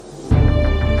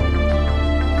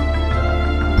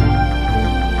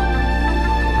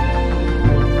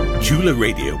Chula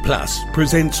Radio Plus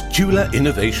presents Chula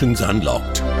Innovations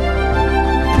Unlocked.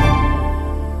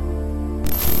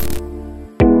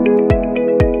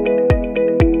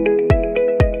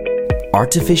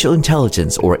 Artificial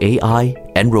intelligence, or AI,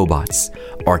 and robots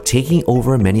are taking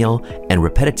over menial and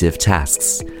repetitive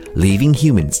tasks, leaving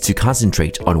humans to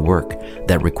concentrate on work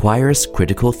that requires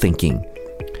critical thinking.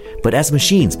 But as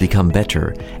machines become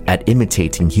better at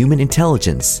imitating human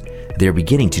intelligence, they're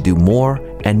beginning to do more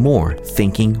and more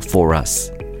thinking for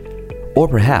us. Or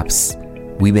perhaps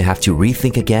we may have to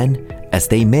rethink again, as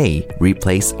they may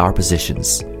replace our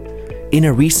positions. In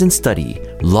a recent study,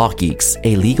 LawGeeks,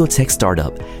 a legal tech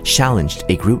startup, challenged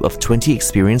a group of 20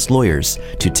 experienced lawyers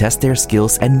to test their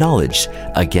skills and knowledge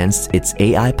against its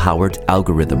AI-powered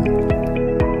algorithm.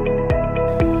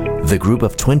 The group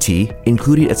of 20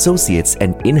 included associates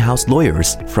and in-house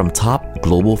lawyers from top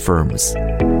global firms.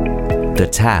 The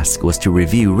task was to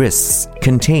review risks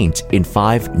contained in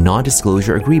 5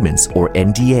 non-disclosure agreements, or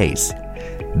NDAs.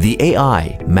 The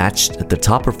AI matched the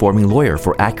top-performing lawyer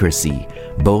for accuracy,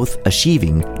 both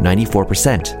achieving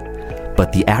 94%,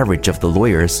 but the average of the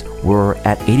lawyers were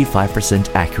at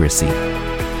 85% accuracy.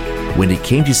 When it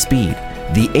came to speed,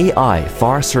 the AI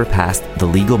far surpassed the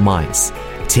legal minds,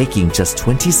 taking just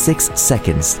 26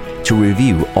 seconds to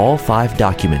review all 5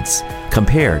 documents,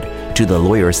 compared to the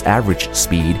lawyer's average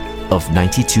speed of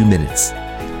 92 minutes.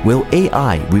 Will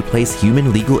AI replace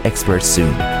human legal experts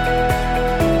soon?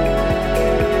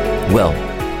 Well,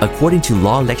 according to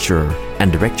law lecturer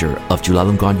and director of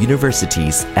Chulalongkorn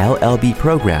University's LLB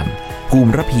program,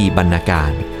 Poomrapee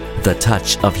Bannakarn, the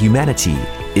touch of humanity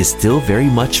is still very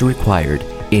much required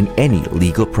in any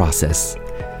legal process.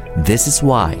 This is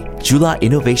why Chula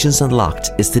Innovations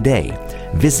Unlocked is today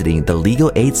visiting the Legal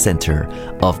Aid Center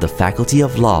of the Faculty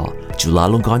of Law,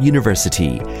 Chulalongkorn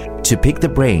University, to pick the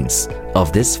brains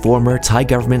of this former Thai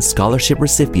government scholarship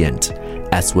recipient,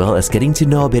 as well as getting to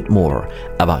know a bit more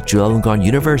about Chulalongkorn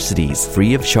University's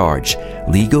free of charge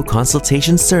legal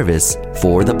consultation service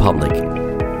for the public.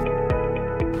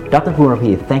 Dr.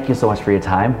 Poomrapee, thank you so much for your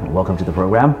time. Welcome to the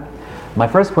program. My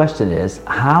first question is,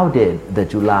 how did the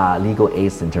Chula Legal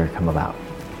Aid Center come about?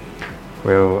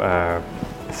 Well,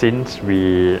 since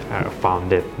we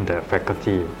founded the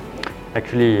faculty,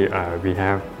 actually we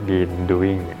have been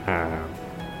doing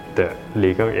the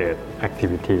legal aid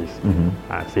activities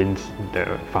since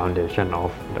the foundation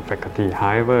of the faculty.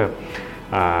 However,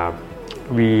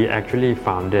 we actually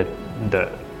founded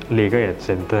the Legal Aid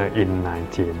Center in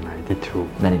 1992.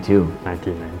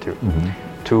 1992.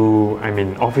 To,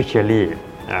 officially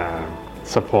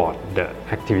support the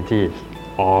activities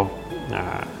of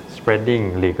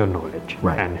spreading legal knowledge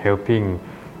and helping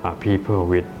people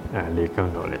with legal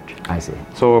knowledge. I see.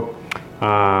 So,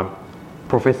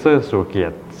 Professor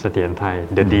Sukiat Sathyanthai,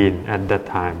 the dean at that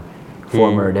time,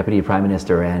 former Deputy Prime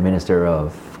Minister and Minister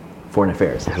of Foreign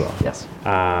Affairs as well, yes.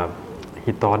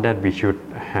 He thought that we should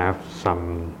have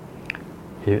some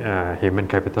human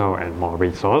capital and more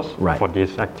resource for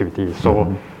this activity.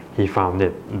 So he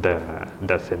founded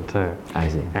the center. I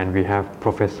see. And we have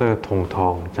Professor Thong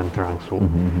Thong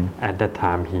Chantarangsu. At that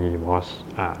time, he was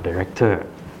director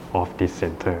of this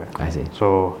center. I see.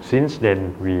 So since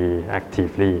then, we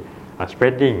actively are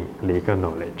spreading legal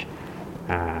knowledge.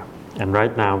 And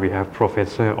right now, we have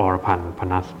Professor Orapan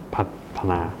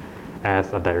Patana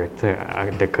as a director,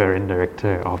 the current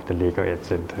director of the Legal Aid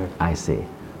Center. I see.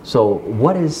 So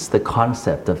what is the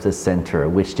concept of this center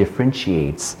which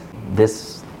differentiates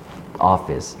this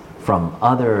office from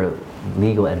other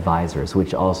legal advisors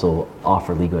which also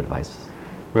offer legal advice?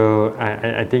 Well,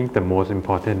 I think the most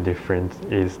important difference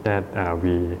is that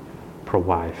we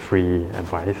provide free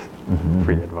advice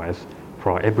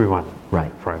for everyone.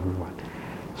 Right. For everyone.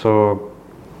 So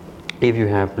if you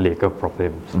have legal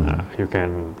problems, you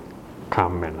can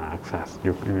come and ask us.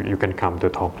 You can come to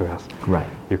talk to us. Right.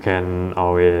 You can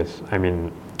always,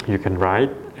 you can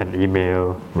write an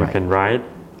email, you can write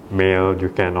mail, you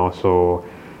can also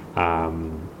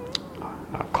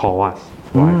call us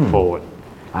by phone.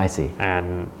 I see.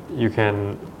 And you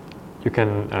can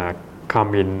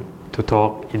come in to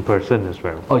talk in person as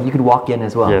well. Oh, you could walk in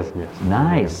as well? Yes.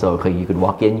 Nice. Yes. So you could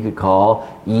walk in, you could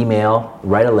call, email,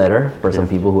 write a letter for some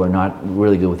people who are not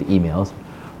really good with emails.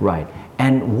 Right.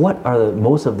 And what are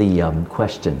most of the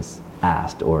questions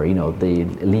asked, or the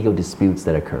legal disputes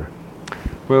that occur?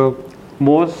 Well,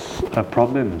 most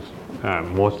problems,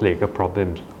 most legal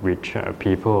problems which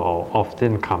people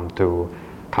often come to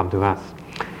us.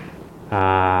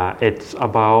 It's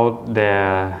about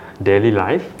their daily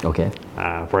life. Okay.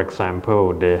 For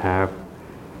example, they have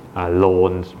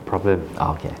loans problem.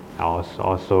 Okay.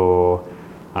 Also,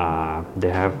 they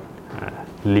have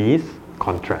lease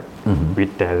contract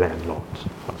with their landlords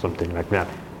or something like that.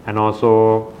 And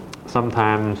also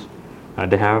sometimes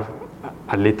they have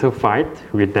a little fight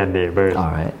with their neighbors.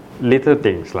 All right. Little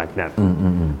things like that.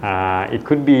 It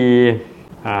could be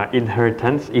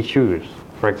inheritance issues.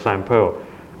 For example,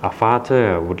 a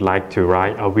father would like to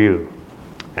write a will,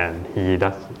 and he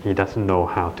doesn't know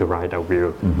how to write a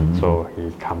will, so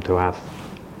he come to us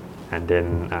and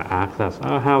then asks us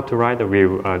how to write a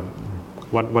will.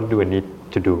 What do I need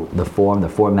to do? The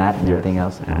format, and everything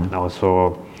else. And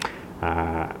also,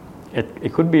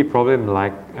 it could be problem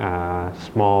like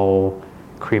small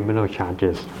criminal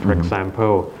charges. For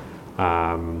example,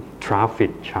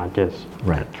 traffic charges,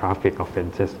 traffic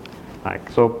offenses. Like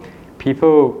so,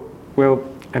 people. Well,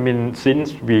 I mean,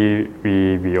 since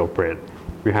we operate,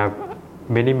 we have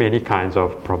many kinds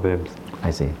of problems.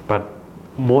 I see. But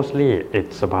mostly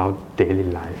it's about daily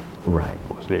life. Right.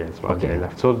 Mostly it's about daily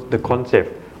life. So the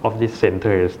concept of this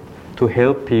center is to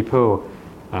help people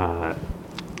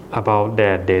about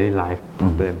their daily life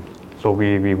problems. So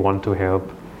we want to help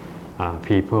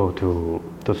people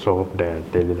to solve their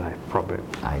daily life problems.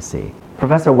 I see.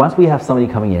 Professor, once we have somebody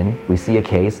coming in, we see a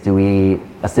case, do we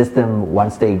assist them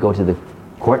once they go to the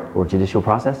court or judicial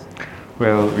process?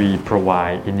 Well, we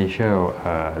provide initial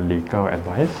legal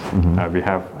advice. We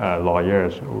have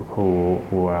lawyers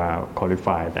who are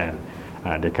qualified, and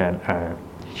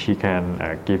she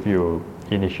can give you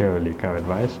initial legal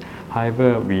advice.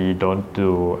 However, we don't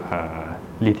do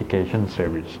litigation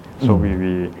service. So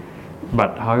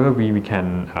however, we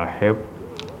can help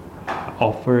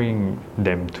offering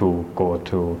them to go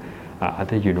to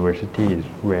other universities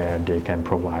where they can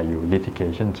provide you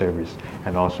litigation service,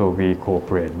 and also we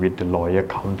cooperate with the Lawyer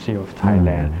Council of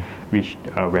Thailand, which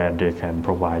where they can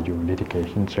provide you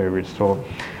litigation service. So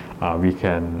we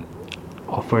can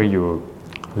offer you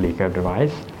legal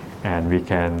advice, and we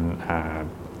can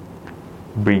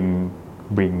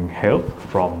bring help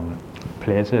from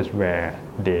places where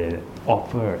they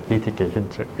offer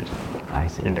litigation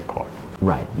service in the court.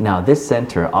 Right. Now, this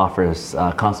center offers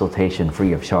consultation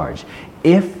free of charge.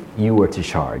 If you were to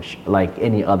charge, like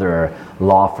any other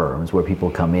law firms where people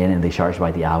come in and they charge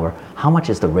by the hour, how much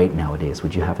is the rate nowadays?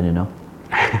 Would you happen to know?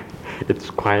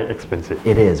 It's quite expensive.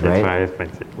 It is, right? It's quite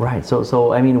expensive. Right.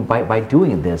 So I mean, by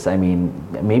doing this, I mean,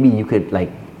 maybe you could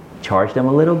like charge them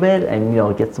a little bit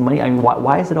and get some money. I mean,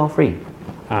 why is it all free?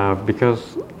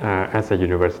 Because as a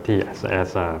university,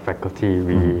 as a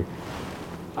faculty,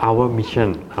 our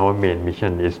main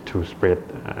mission is to spread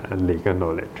legal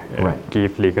knowledge,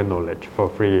 give legal knowledge for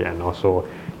free, and also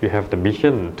we have the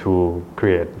mission to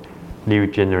create new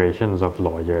generations of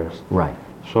lawyers. Right.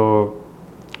 So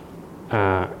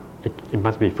it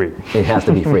must be free. It has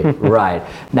to be free. Right.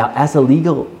 Now, as a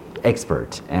legal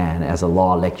expert and as a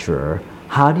law lecturer,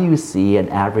 how do you see an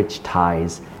average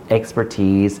Thai's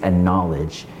expertise and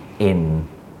knowledge in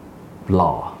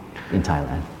law in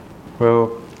Thailand?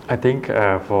 Well, I think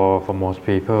for most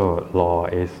people, law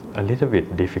is a little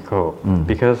bit difficult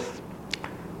because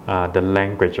the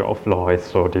language of law is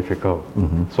so difficult.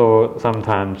 So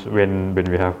sometimes when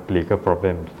we have legal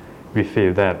problems, we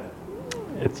feel that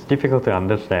it's difficult to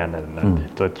understand,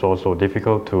 and it's also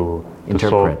difficult to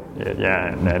interpret.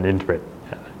 And interpret.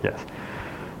 Yes.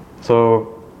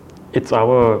 So it's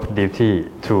our duty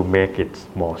to make it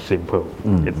more simple.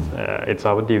 It's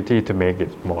our duty to make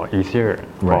it more easier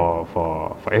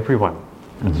for everyone.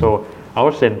 So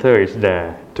our center is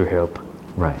there to help.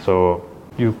 Right. So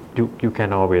you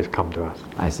can always come to us.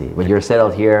 I see. When you're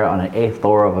settled here on an 8th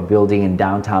floor of a building in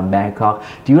downtown Bangkok,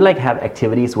 do you have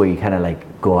activities where you kind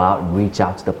of go out and reach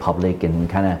out to the public and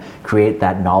kind of create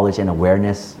that knowledge and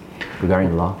awareness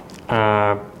regarding the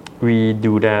law? We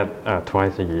do that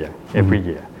twice a year, every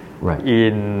year. Right.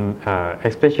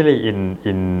 Especially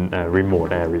in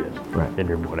remote areas. Right. In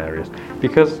remote areas,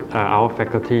 because our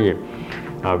faculty,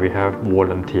 we have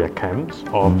volunteer camps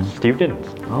of students.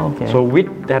 Oh, okay. So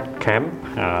with that camp,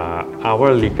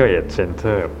 our legal aid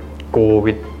center go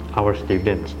with our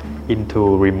students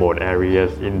into remote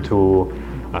areas, into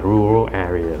rural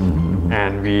areas,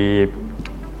 and we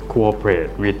cooperate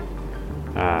with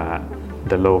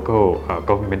the local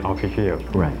government officials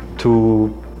to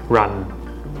run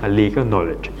a legal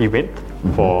knowledge event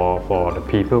for the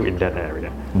people in that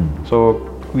area. So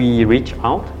we reach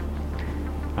out,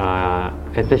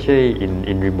 especially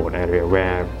in remote area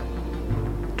where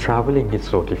traveling is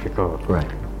so difficult.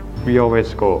 Right. We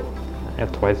always go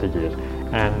twice a year,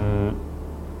 and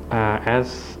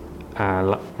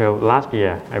last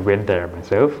year I went there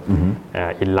myself in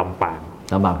Lampang.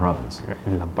 Lampang province.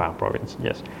 In Lampang province,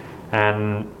 yes.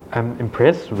 And I'm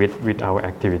impressed with our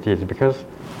activities because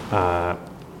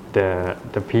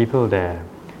the people there,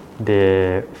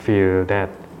 they feel that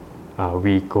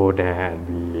we go there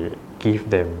and we give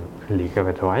them legal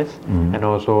advice, and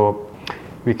also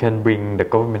we can bring the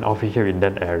government official in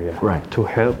that area to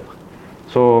help.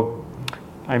 So,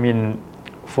 I mean,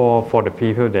 for the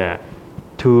people there,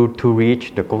 to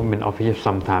reach the government official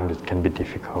sometimes it can be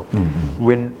difficult.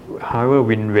 However,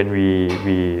 when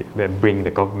we bring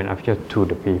the government official to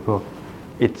the people,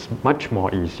 it's much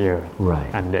more easier.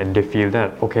 And they feel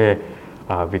that okay,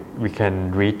 we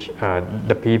can reach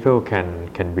the people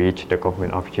can reach the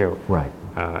government official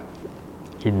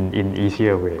in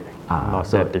easier way. Not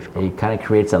so that difficult. It kind of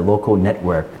creates a local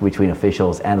network between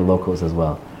officials and locals as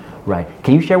well. Right.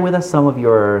 Can you share with us some of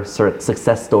your sort of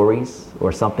success stories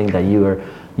or something that you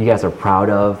guys are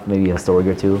proud of? Maybe a story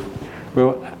or two.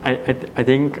 Well, I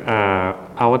think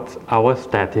our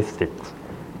statistics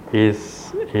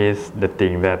is the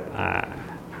thing that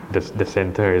the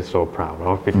center is so proud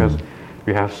of, because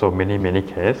we have so many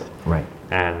cases.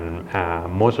 And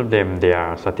most of them, they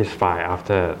are satisfied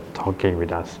after talking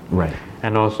with us.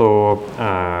 And also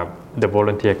the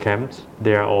volunteer camps,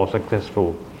 they are all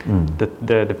successful.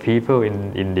 The people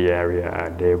in the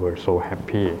area, they were so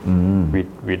happy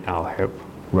with our help.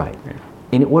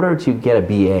 In order to get a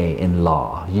BA in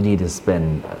law, you need to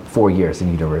spend 4 years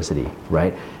in university,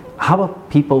 right? How about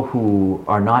people who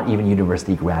are not even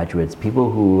university graduates, people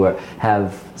who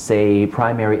have, say,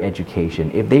 primary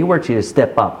education? If they were to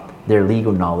step up their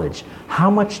legal knowledge, how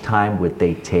much time would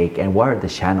they take, and what are the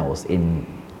channels in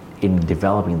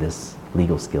developing this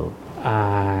legal skill?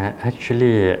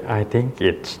 Actually, I think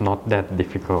it's not that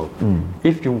difficult.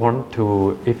 If you want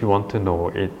to know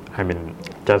it, I mean,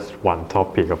 just one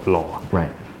topic of law.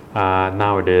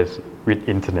 Nowadays with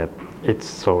internet, it's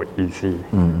so easy,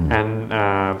 and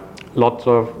lots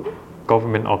of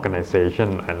government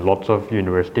organizations and lots of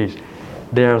universities,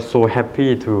 they are so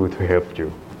happy to help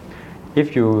you.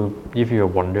 If you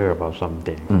wonder about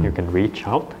something, you can reach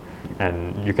out.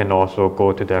 And you can also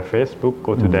go to their Facebook,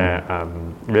 go to their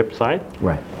website.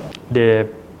 They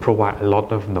provide a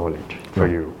lot of knowledge for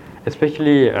you,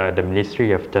 especially the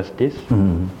Ministry of Justice.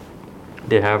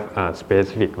 They have a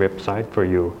specific website for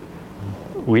you,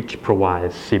 which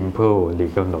provides simple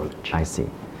legal knowledge. I see.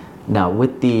 Now,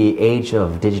 with the age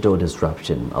of digital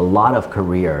disruption, a lot of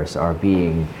careers are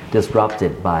being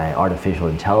disrupted by artificial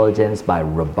intelligence, by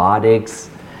robotics,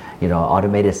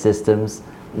 automated systems.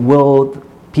 Will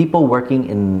people working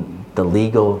in the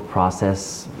legal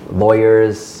process,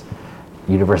 lawyers,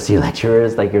 university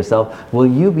lecturers like yourself, will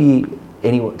you be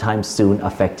anytime soon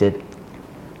affected?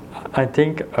 I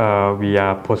think we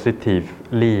are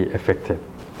positively affected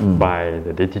by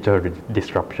the digital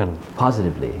disruption.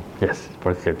 Positively? Yes,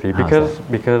 positively. How's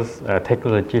Because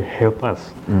technology help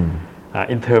us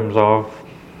in terms of,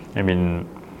 in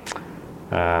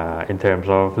terms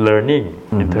of learning,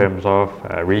 in terms of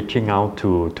reaching out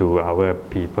to our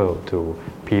people, to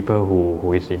people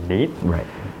who is in need.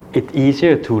 It's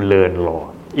easier to learn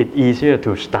law. It's easier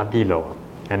to study law,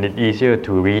 and it's easier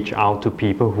to reach out to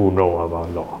people who know about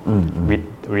law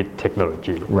with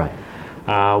technology.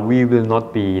 We will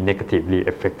not be negatively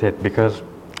affected because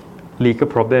legal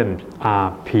problems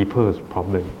are people's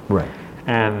problems.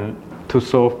 And to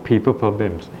solve people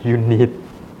problems, you need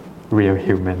real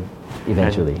human.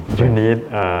 Eventually, you need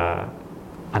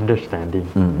understanding.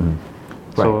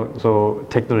 So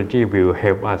technology will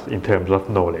help us in terms of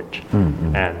knowledge,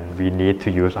 and we need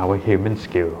to use our human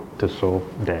skill to solve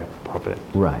their problem.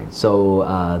 So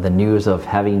the news of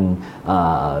having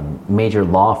major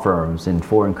law firms in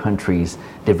foreign countries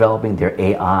developing their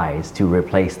AIs to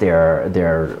replace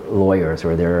their lawyers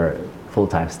or their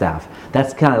full-time staff,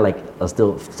 that's kind of like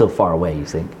still far away, you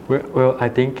think? Well, I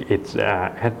think it's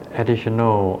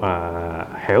additional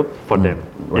help for them.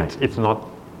 It's not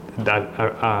that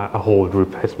a whole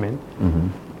replacement.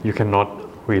 You cannot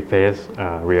replace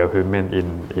real human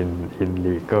in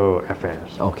legal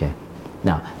affairs. Okay.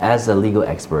 Now, as a legal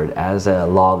expert, as a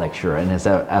law lecturer, and as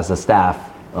a staff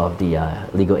of the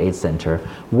Legal Aid Center,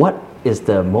 what is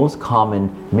the most common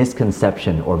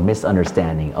misconception or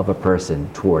misunderstanding of a person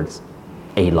towards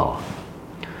a law?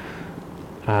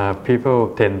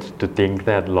 People tend to think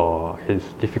that law is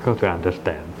difficult to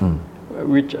understand,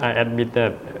 which I admit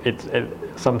that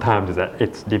sometimes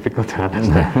it's difficult to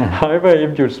understand. However,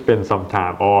 if you spend some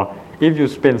time, or if you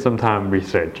spend some time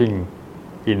researching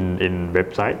in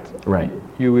websites,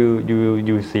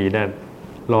 you see that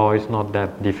law is not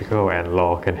that difficult, and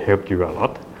law can help you a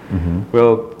lot.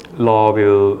 Well, law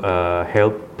will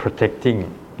help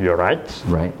protecting your rights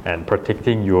and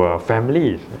protecting your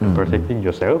families, and protecting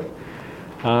yourself.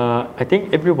 I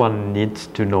think everyone needs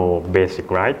to know basic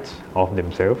rights of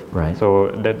themselves. Right.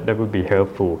 So that would be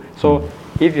helpful. So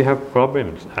if you have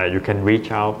problems, you can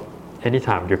reach out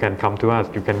anytime. You can come to us.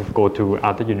 You can go to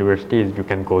other universities. You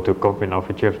can go to government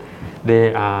officials.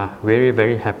 They are very,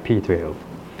 very happy to help.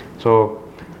 So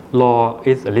law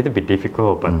is a little bit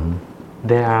difficult, but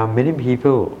there are many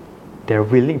people, they're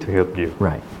willing to help you.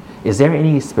 Right. Is there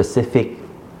any specific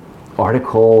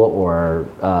article or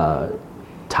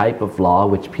type of law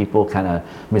which people kind of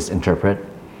misinterpret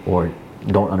or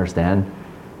don't understand?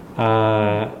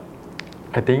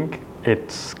 I think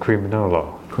it's criminal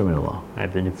law. Criminal law. I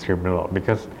think it's criminal law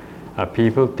because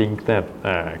people think that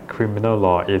criminal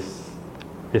law is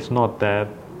not that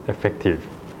effective.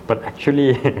 But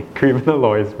actually, criminal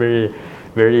law is very,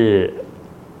 very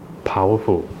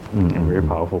powerful. Very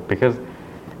powerful because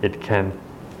it can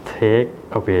take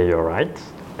away your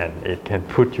rights and it can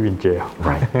put you in jail.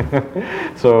 Right.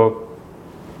 So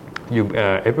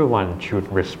everyone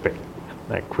should respect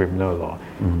like criminal law.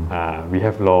 We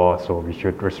have law, so we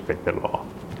should respect the law.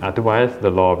 Otherwise, the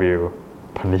law will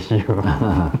punish you.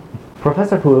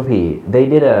 Professor Poomrapee, they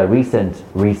did a recent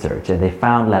research and they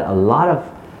found that a lot of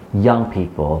young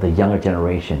people, the younger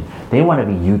generation, they want to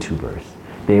be YouTubers.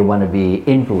 They want to be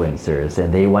influencers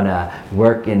and they want to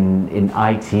work in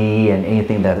IT and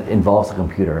anything that involves a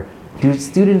computer. Do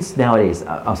students nowadays,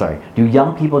 do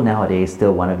young people nowadays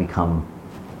still want to become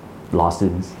law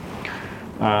students?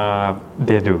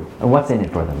 They do. And what's in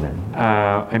it for them then?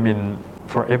 I mean,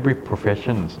 for every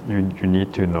profession, you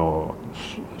need to know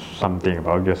something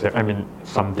about yourself. I mean,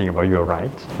 something about your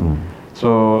rights.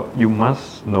 So you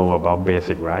must know about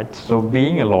basic rights. So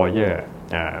being a lawyer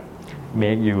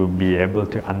make you be able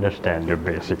to understand your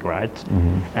basic rights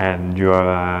and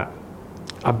your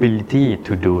ability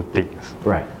to do things.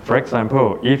 Right. For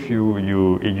example, if you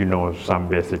know some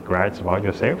basic rights about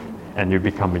yourself and you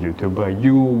become a YouTuber,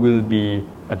 you will be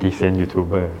a decent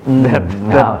YouTuber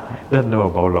that know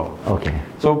about law. Okay.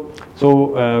 So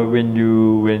when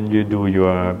you do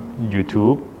your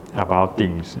YouTube about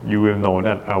things, you will know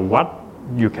that what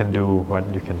you can do, what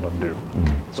you cannot do.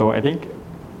 So I think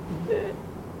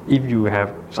if you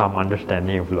have some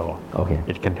understanding of law,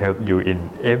 it can help you in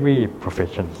every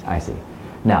profession. I see.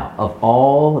 Now, of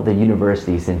all the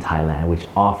universities in Thailand which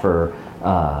offer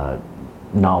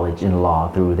knowledge in law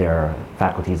through their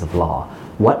faculties of law,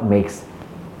 what makes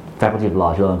Faculty of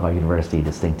Law Chulalongkorn University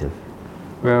distinctive?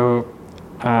 Well,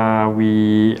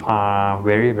 we are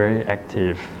very, very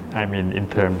active. I mean, in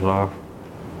terms of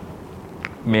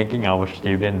making our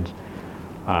students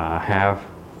have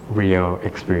real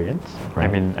experience. Right.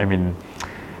 I mean,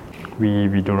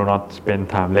 we do not spend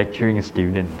time lecturing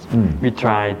students. We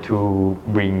try to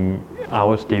bring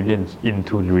our students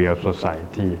into the real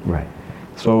society. Right.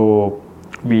 So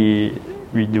we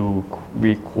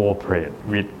cooperate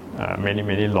with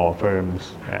many law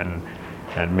firms and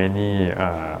many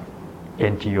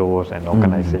NGOs and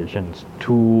organizations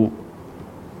to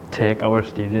take our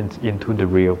students into the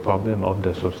real problem of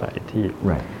the society.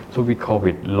 Right. So we call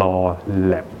it law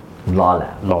lab. Law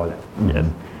lab. Law lab, yes.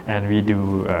 And we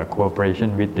do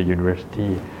cooperation with the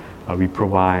university. We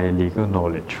provide legal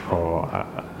knowledge for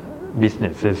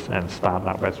businesses and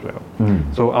startups as well.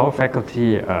 So our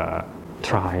faculty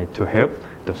try to help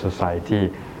the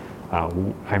society.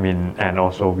 And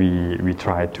also we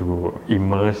try to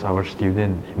immerse our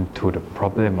students into the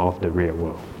problem of the real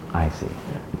world. I see.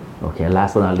 Okay,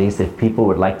 last but not least, if people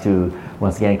would like to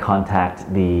once again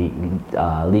contact the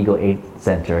Legal Aid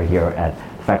Center here at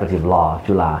the Faculty of Law,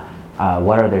 Chula,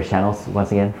 what are their channels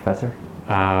once again, Professor?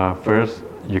 First,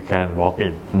 you can walk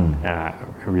in.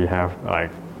 We have like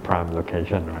prime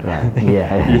location, right?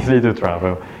 Yeah. Easy to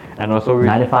travel. And also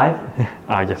 9 to 5?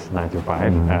 Yes, 9 to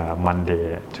 5,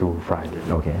 Monday to Friday.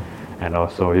 Okay. And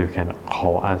also you can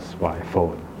call us by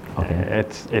phone. Okay.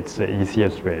 It's the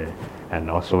easiest way. And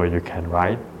also you can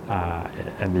write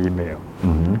an email.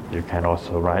 You can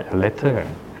also write a letter,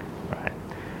 right?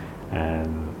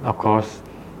 And of course,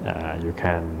 you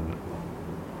can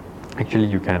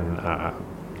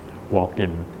walk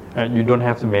in. You don't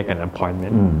have to make an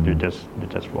appointment. You just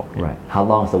walk in. Right. How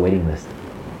long is the waiting list?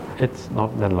 It's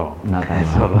not that long. Not that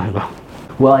It's long. not that long.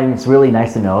 Well, I mean, it's really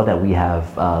nice to know that we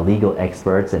have legal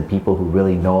experts and people who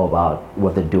really know about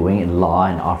what they're doing in law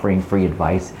and offering free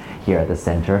advice here at the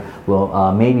center.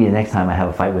 Well, maybe the next time I have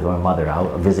a fight with my mother,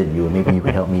 I'll visit you and maybe you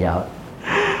can help me out.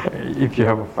 If you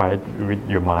have a fight with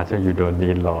your mother, you don't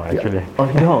need law actually. Oh,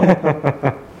 no.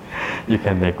 You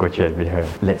can negotiate with her.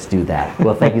 Let's do that.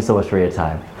 Well, thank you so much for your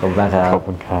time. ขอบคุณมากครับ ขอบ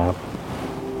คุณครับ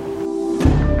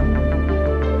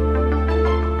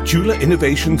Chula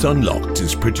Innovations Unlocked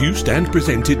is produced and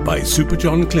presented by Super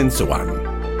John Klinsawan.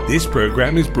 This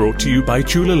program is brought to you by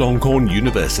Chulalongkorn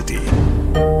University.